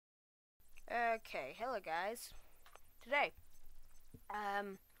Okay, hello guys. Today,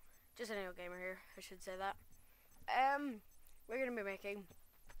 just a new gamer here. I should say that. We're gonna be making.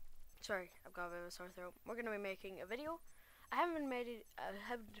 Sorry, I've got a bit of a sore throat. We're gonna be making a video. I haven't made it. I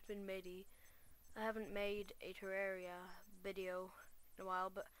haven't made a Terraria video in a while,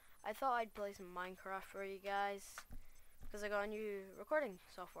 but I thought I'd play some Minecraft for you guys because I got a new recording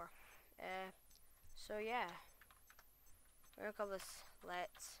software. So yeah, we're gonna call this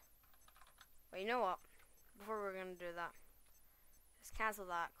Let's. Well, you know what? Before we're gonna do that, let's cancel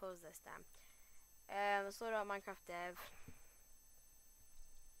that. Close this down. Let's load up Minecraft Dev.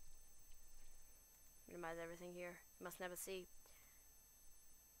 Minimize everything here. You must never see.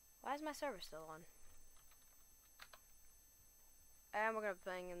 Why is my server still on? And we're gonna be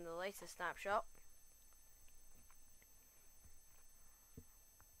playing in the latest snapshot.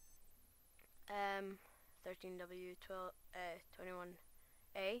 13W12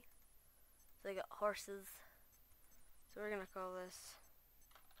 21A. So they got horses. So we're gonna call this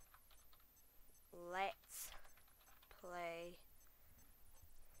Let's Play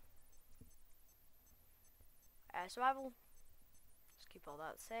Survival. Just keep all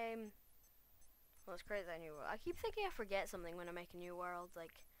that the same. Let's create that new world. I keep thinking I forget something when I make a new world.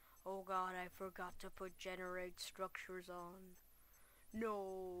 Like, oh god, I forgot to put generate structures on.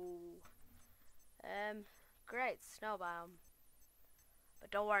 No. Great, snow biome.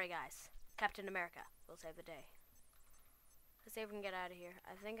 But don't worry guys, Captain America will save the day. Let's see if we can get out of here.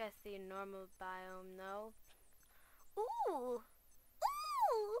 I think I see a normal biome. No. Ooh!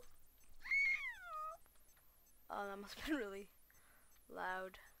 Ooh! Oh, that must have been really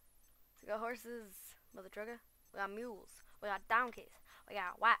loud. So we got horses, mother trucker. We got mules. We got donkeys. We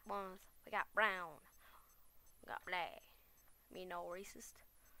got white ones. We got brown. We got black. Me no racist.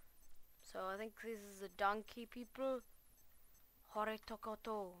 So I think this is the donkey people. Hore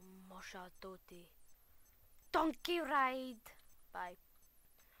tokoto mosha toti. Donkey ride. Bye.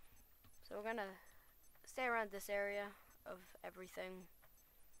 So we're gonna stay around this area of everything.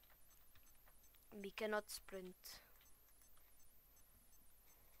 We cannot sprint.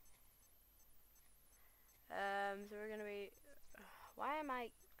 So we're gonna be. Why am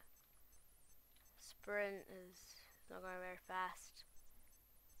I? Sprint is not going very fast.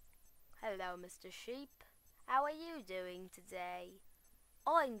 Hello, Mr. Sheep. How are you doing today?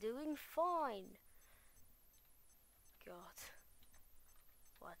 I'm doing fine. God,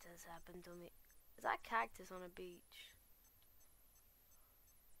 what has happened to me? Is that cactus on a beach?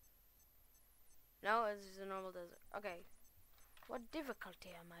 No, it's just a normal desert. Okay, what difficulty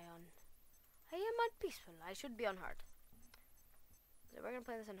am I on? I am on peaceful. I should be on hard. So we're gonna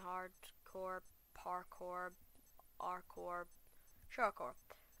play this in hardcore, parkour, hardcore, shortcore.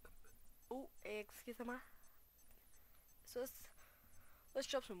 Oh, excuse me. So let's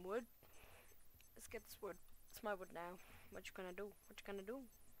chop some wood. Let's get this wood. It's my wood now. What you gonna do? What you gonna do?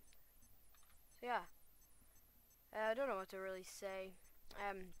 So yeah, I don't know what to really say.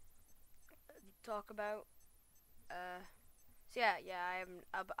 Talk about. So yeah.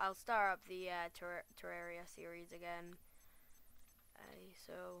 I'll start up the Terraria series again.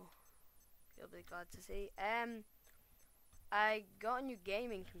 So you'll be glad to see. I got a new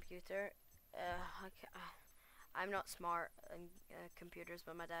gaming computer. I'm not smart in computers,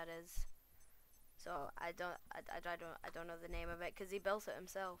 but my dad is. So I don't know the name of it because he built it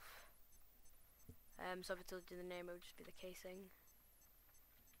himself. So if I told you the name, it would just be the casing.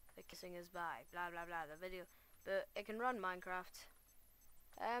 The casing is by blah blah blah. The video, but it can run Minecraft.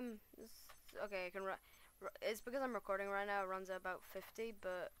 Okay, it can run. It's because I'm recording right now. It runs at about 50,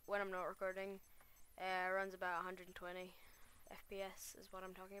 but when I'm not recording, it runs about 120 FPS is what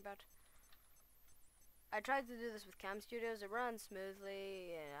I'm talking about. I tried to do this with Cam Studios. It ran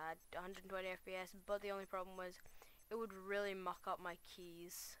smoothly at 120 FPS, but the only problem was it would really muck up my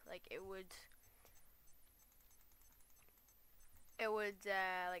keys. Like it would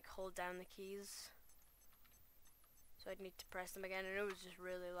like hold down the keys, so I'd need to press them again, and it was just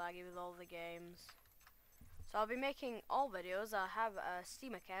really laggy with all the games. So I'll be making all videos. I'll have a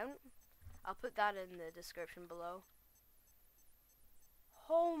Steam account. I'll put that in the description below.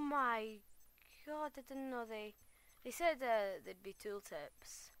 Oh my god, I didn't know they said there'd be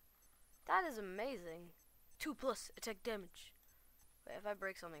tooltips. That is amazing. 2+ attack damage. Wait, if I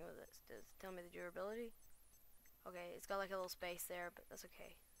break something with this, does it tell me the durability? Okay, it's got like a little space there, but that's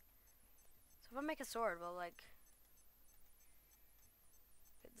okay. So if I make a sword, well, like,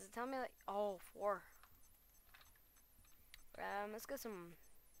 does it tell me like, oh, 4. Let's get some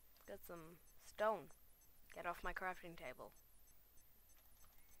stone. Get off my crafting table.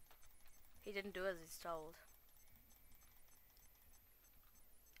 He didn't do as he's told.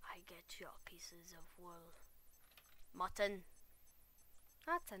 I get your pieces of wool. Mutton.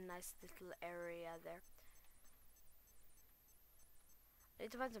 That's a nice little area there. I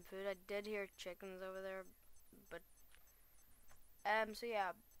need to find some food. I did hear chickens over there, but so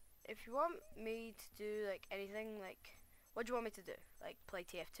yeah, if you want me to do like anything, like what do you want me to do? Like play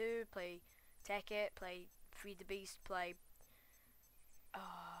TF2, play Tekkit, play Feed the Beast, play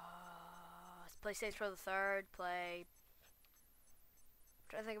Saints Row the Third, play. I'm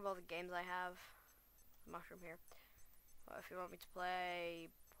trying to think of all the games I have. Mushroom here. Well, if you want me to play,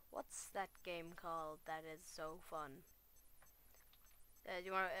 what's that game called that is so fun? Do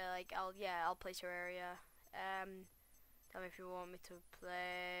you want like I'll play Terraria. Tell me if you want me to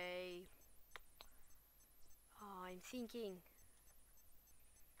play. Oh, I'm thinking.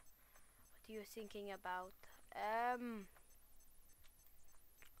 What are you thinking about?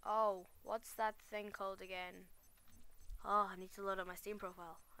 Oh, what's that thing called again? Oh, I need to load up my Steam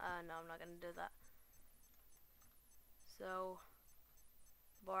profile. No, I'm not gonna do that. So,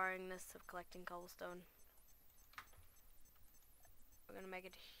 boringness of collecting cobblestone. We're gonna make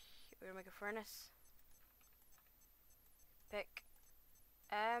a furnace. Pick.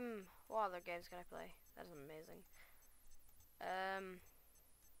 What other games can I play? That's amazing.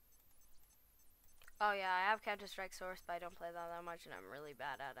 Oh yeah, I have Counter-Strike Source, but I don't play that much, and I'm really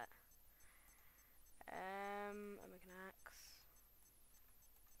bad at it. I'll make an axe.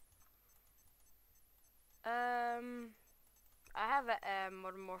 I have a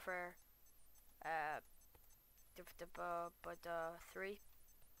Modern Warfare, but 3.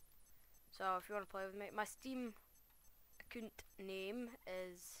 So if you want to play with me, my Steam account name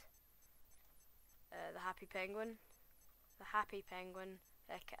is the Happy Penguin. The Happy Penguin,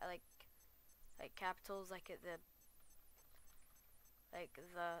 like capitals, like at the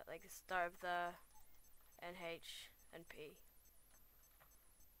start of the NH and P.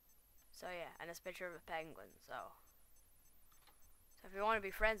 So yeah, and it's a picture of a penguin. So if you want to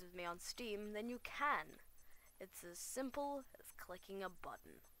be friends with me on Steam, then you can. It's as simple as clicking a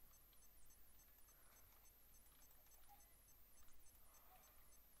button.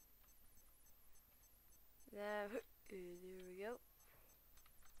 There we go.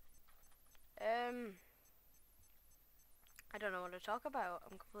 I don't know what to talk about.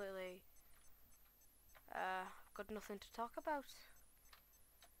 I'm completely got nothing to talk about.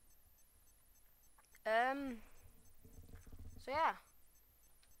 So yeah,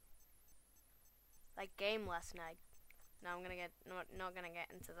 like game last night. Now I'm gonna not gonna get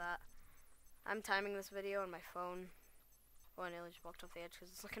into that. I'm timing this video on my phone. Oh, I nearly just walked off the edge because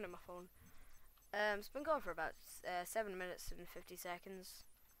I was looking at my phone. It's been going for about 7 minutes and 50 seconds.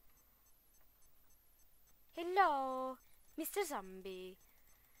 Hello, Mr. Zombie.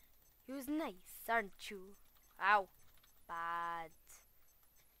 You was nice, aren't you? Ow, bad.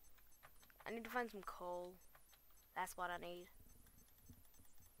 I need to find some coal. That's what I need.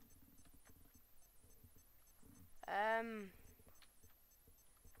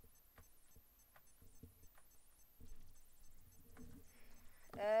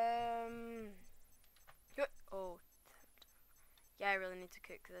 Oh, yeah, I really need to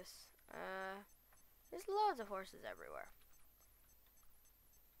cook this. There's loads of horses everywhere.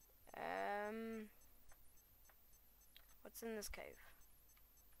 What's in this cave?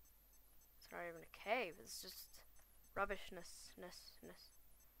 It's not even a cave, it's just rubbishness.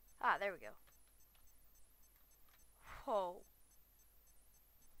 Ah, there we go. Whoa.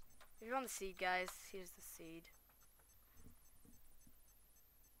 If you want the seed, guys, here's the seed.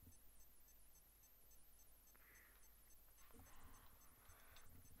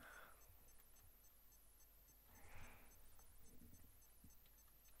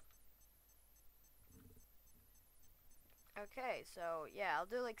 Okay, so yeah, I'll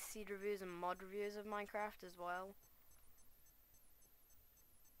do like seed reviews and mod reviews of Minecraft as well.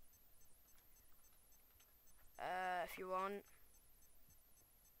 If you want.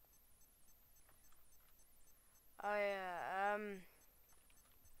 Oh yeah,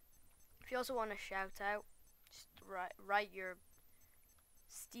 if you also want a shout out, just write your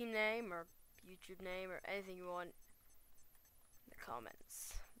Steam name or YouTube name or anything you want in the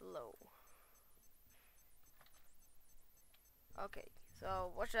comments below. Okay, so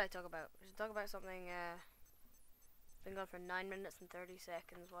what should I talk about? I should talk about something, been gone for 9 minutes and 30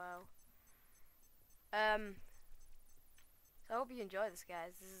 seconds, wow. So I hope you enjoy this,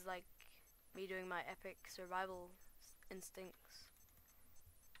 guys. This is like me doing my epic survival instincts.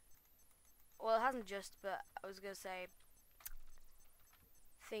 Well, it hasn't just, but I was gonna say,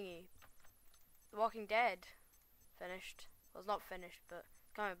 thingy, The Walking Dead finished. Well, it's not finished, but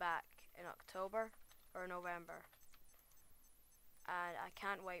it's coming back in October or November. and I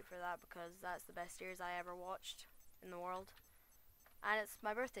can't wait for that because that's the best series I ever watched in the world. And it's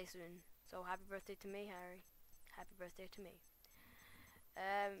my birthday soon, so happy birthday to me, Harry. Happy birthday to me.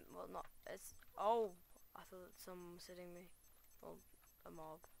 Well, not it's. Oh, I thought someone was hitting me. Well, a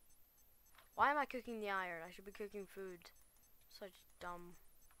mob. Why am I cooking the iron? I should be cooking food. Such dumb.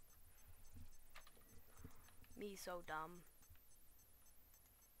 Me so dumb.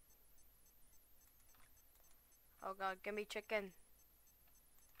 Oh god, give me chicken.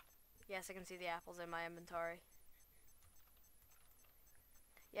 Yes, I can see the apples in my inventory.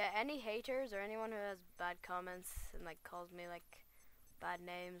 Yeah, any haters or anyone who has bad comments and like calls me like bad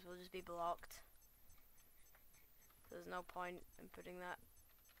names will just be blocked. There's no point in putting that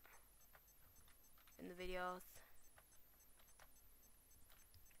in the videos.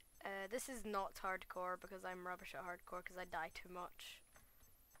 This is not hardcore because I'm rubbish at hardcore because I die too much.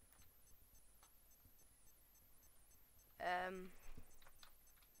 I'm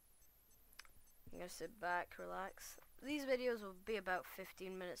gonna sit back, relax. These videos will be about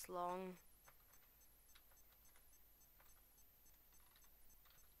 15 minutes long.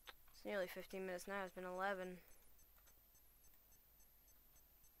 It's nearly 15 minutes now, it's been 11.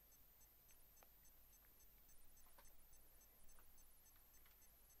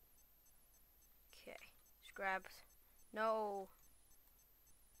 Okay, just grab. No.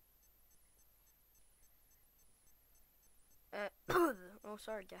 Oh,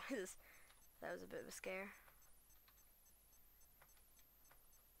 sorry guys. That was a bit of a scare.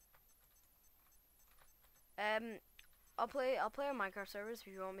 I'll play on Minecraft servers if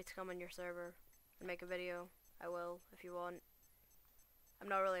you want me to come on your server and make a video. I will if you want. I'm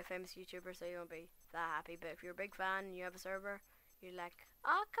not really a famous YouTuber, so you won't be that happy. But if you're a big fan and you have a server, you're like,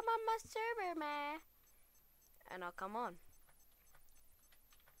 "Oh, come on my server, man," and I'll come on.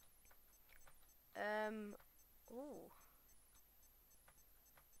 Ooh.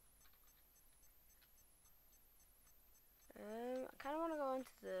 I kind of want to go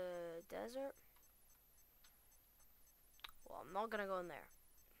into the desert. Well, I'm not gonna go in there.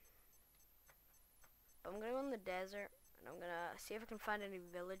 But I'm gonna go in the desert, and I'm gonna see if I can find any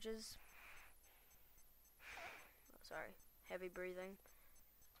villages. Oh, sorry, heavy breathing.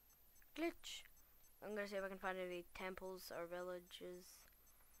 Glitch. I'm gonna see if I can find any temples or villages,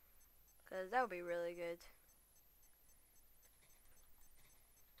 cause that would be really good.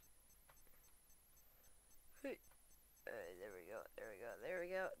 There we go. There we go. There we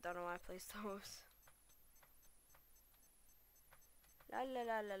go. Don't know why I placed those. La la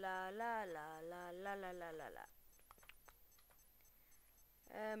la la la la la la la la la la.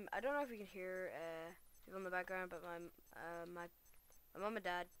 I don't know if you can hear people in the background, but my mom and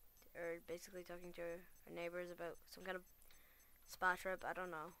dad are basically talking to our neighbors about some kind of spa trip. I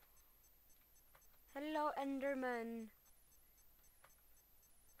don't know. Hello, Enderman.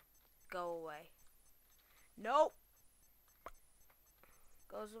 Go away. Nope.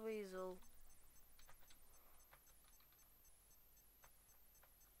 Goes the weasel.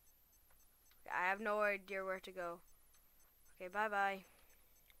 I have no idea where to go. Okay, bye bye.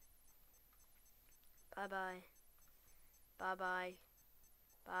 Bye bye. Bye bye.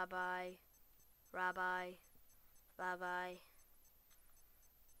 Bye bye. Rabbi. Bye bye.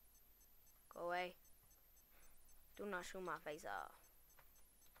 Go away. Do not shoot my face off.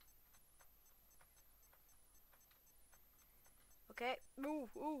 Okay. Ooh,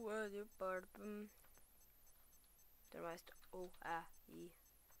 the bird. The rest. Oh, e.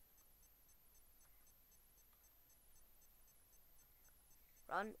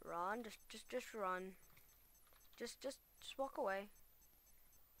 Run, just run. Just walk away.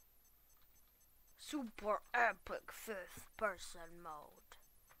 Super epic 5th person mode.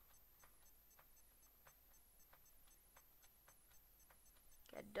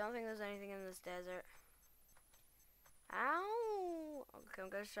 I don't think there's anything in this desert. Ow! Okay, I'm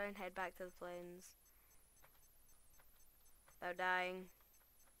gonna try and head back to the plains without dying.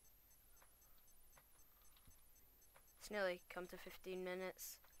 It's nearly come to 15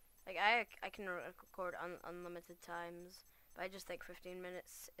 minutes. Like I can record unlimited times, but I just think 15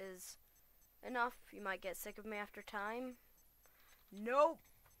 minutes is enough. You might get sick of me after time. Nope.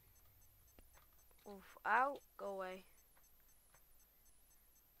 Oof, ow, go away.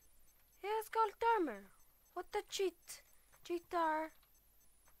 Yes, Goldarmer. What the cheater.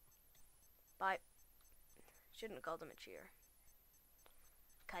 Bye. Shouldn't have called him a cheater.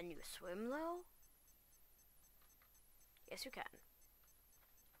 Can you swim though? Yes, you can.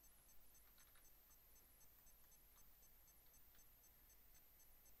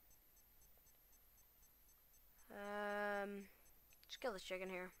 Just kill this chicken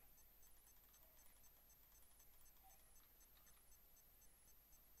here.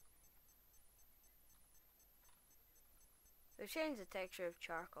 They've changed the texture of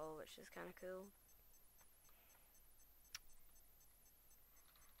charcoal, which is kind of cool.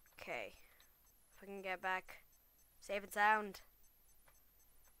 Okay, if I can get back safe and sound,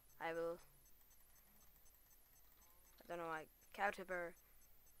 I will. I don't know why. Cowtipper.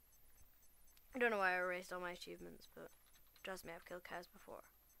 I don't know why I erased all my achievements, but trust me, I've killed cows before.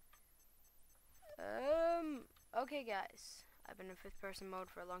 Okay, guys. I've been in 5th person mode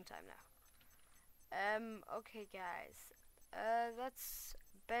for a long time now. Okay, guys. That's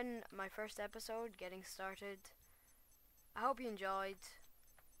been my first episode, getting started. I hope you enjoyed,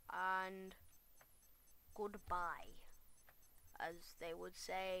 and goodbye, as they would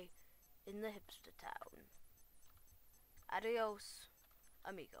say in the hipster town. Adios,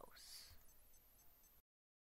 amigos.